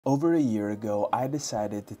Over a year ago, I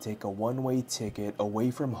decided to take a one-way ticket away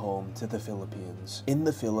from home to the Philippines. In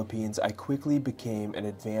the Philippines, I quickly became an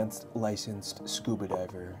advanced licensed scuba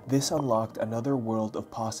diver. This unlocked another world of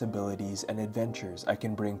possibilities and adventures I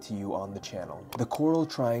can bring to you on the channel. The Coral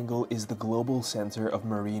Triangle is the global center of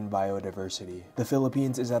marine biodiversity. The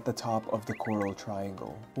Philippines is at the top of the Coral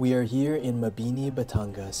Triangle. We are here in Mabini,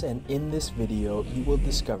 Batangas, and in this video, you will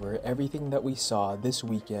discover everything that we saw this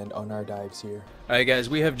weekend on our dives here. Alright guys,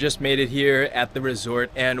 we have just made it here at the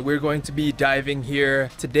resort and we're going to be diving here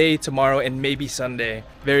today, tomorrow, and maybe Sunday.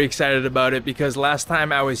 Very excited about it because last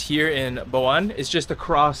time I was here in Bawan, it's just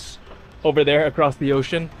across over there, across the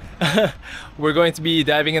ocean. We're going to be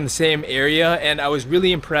diving in the same area and I was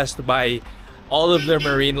really impressed by all of the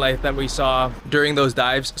marine life that we saw during those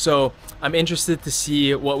dives. So I'm interested to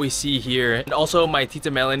see what we see here. And also my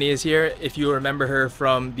Tita Melanie is here. If you remember her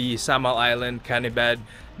from the Samal Island Canibad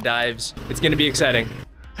dives, it's gonna be exciting.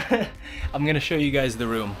 I'm gonna show you guys the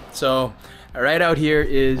room. So right out here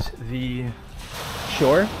is the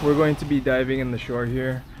shore. We're going to be diving in the shore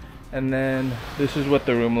here. And then this is what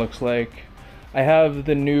the room looks like. I have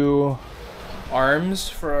the new arms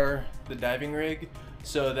for the diving rig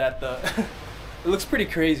so that the it looks pretty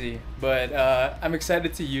crazy, but I'm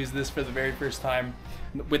excited to use this for the very first time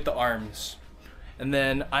with the arms. And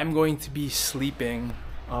then I'm going to be sleeping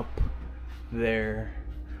up there.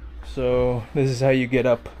 So this is how you get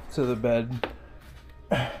up to the bed.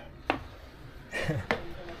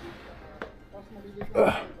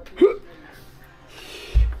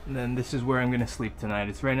 And then this is where I'm gonna sleep tonight.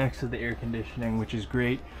 It's right next to the air conditioning, which is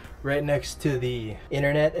great. Right next to the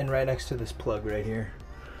internet and right next to this plug right here.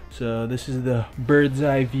 So this is the bird's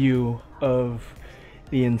eye view of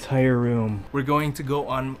the entire room. We're going to go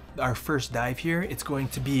on our first dive here. It's going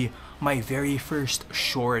to be my very first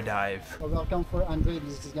shore dive. So welcome for Andre.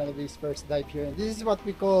 This is gonna be his first dive here. This is what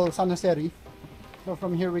we call San Jose Reef. So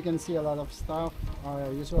from here we can see a lot of stuff.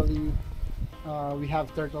 Usually we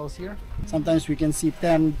have turtles here. Sometimes we can see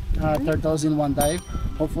 10 turtles in one dive.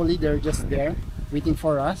 Hopefully they're just there waiting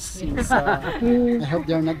for us. Since, I hope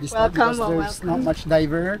they're not disturbed because there's not much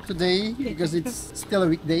diver today because it's still a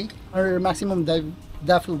weekday. Our maximum dive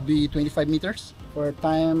depth will be 25 meters. For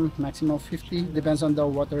time, maximum 50, depends on the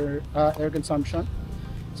water air consumption.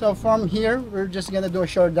 So from here, we're just gonna do a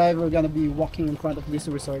short dive. We're gonna be walking in front of this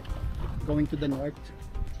resort, going to the north.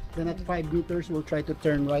 Then at 5 meters, we'll try to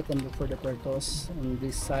turn right and look for the turtles on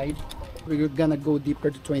this side. We're gonna go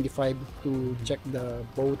deeper to 25 to check the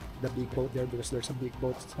boat, the big boat there, because there's a big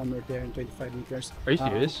boat somewhere there in 25 meters. Are you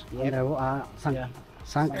serious?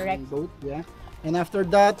 Sunk boat, yeah. And after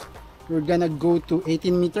that, we're gonna go to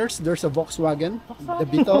 18 meters. There's a Volkswagen, the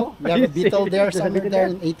Beetle. We have a Beetle there, somewhere there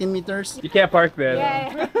in 18 meters. You can't park there.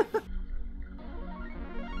 Yeah.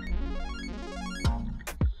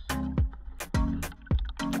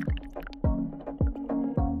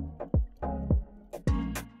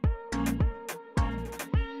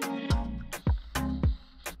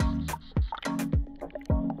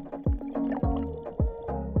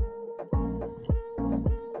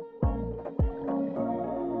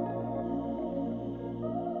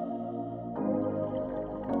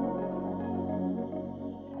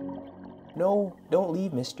 No, don't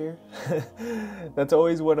leave, mister. That's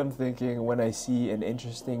always what I'm thinking when I see an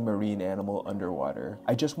interesting marine animal underwater.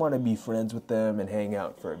 I just want to be friends with them and hang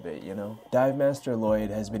out for a bit, you know? Dive Master Lloyd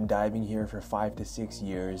has been diving here for 5 to 6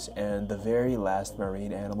 years, and the very last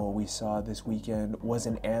marine animal we saw this weekend was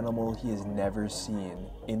an animal he has never seen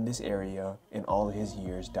in this area in all his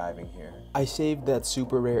years diving here. I saved that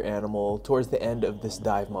super rare animal towards the end of this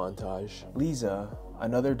dive montage. Lisa,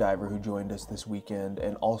 another diver who joined us this weekend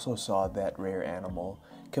and also saw that rare animal,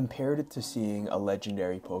 compared it to seeing a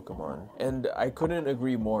legendary Pokemon, and I couldn't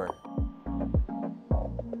agree more.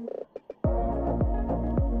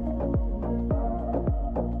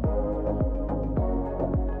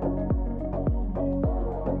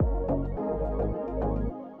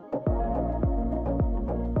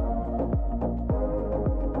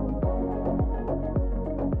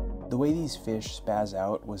 The way these fish spaz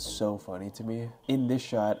out was so funny to me. In this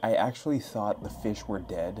shot, I actually thought the fish were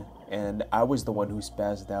dead, and I was the one who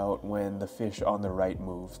spazzed out when the fish on the right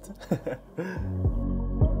moved.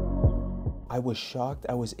 I was shocked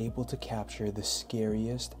I was able to capture the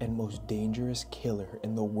scariest and most dangerous killer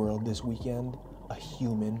in the world this weekend, a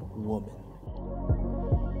human woman.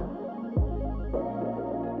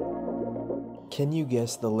 Can you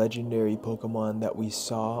guess the legendary Pokemon that we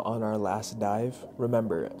saw on our last dive?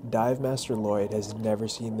 Remember, Dive Master Lloyd has never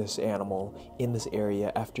seen this animal in this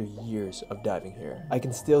area after years of diving here. I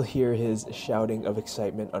can still hear his shouting of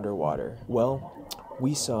excitement underwater. Well,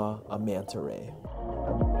 we saw a manta ray.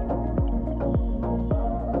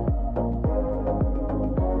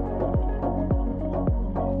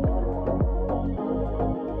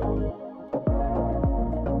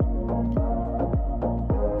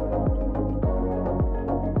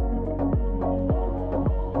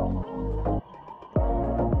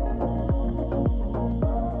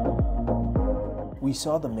 We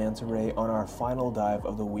saw the manta ray on our final dive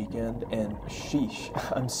of the weekend, and sheesh,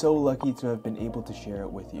 I'm so lucky to have been able to share it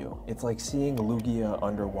with you. It's like seeing Lugia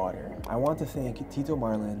underwater. I want to thank Tito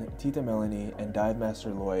Marlin, Tita Melanie, and Dive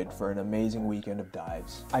Master Lloyd for an amazing weekend of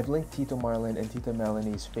dives. I've linked Tito Marlin and Tita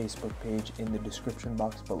Melanie's Facebook page in the description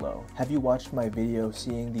box below. Have you watched my video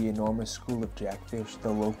seeing the enormous school of jackfish the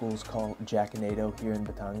locals call Jackanado here in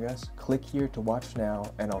Batangas? Click here to watch now,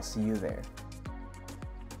 and I'll see you there.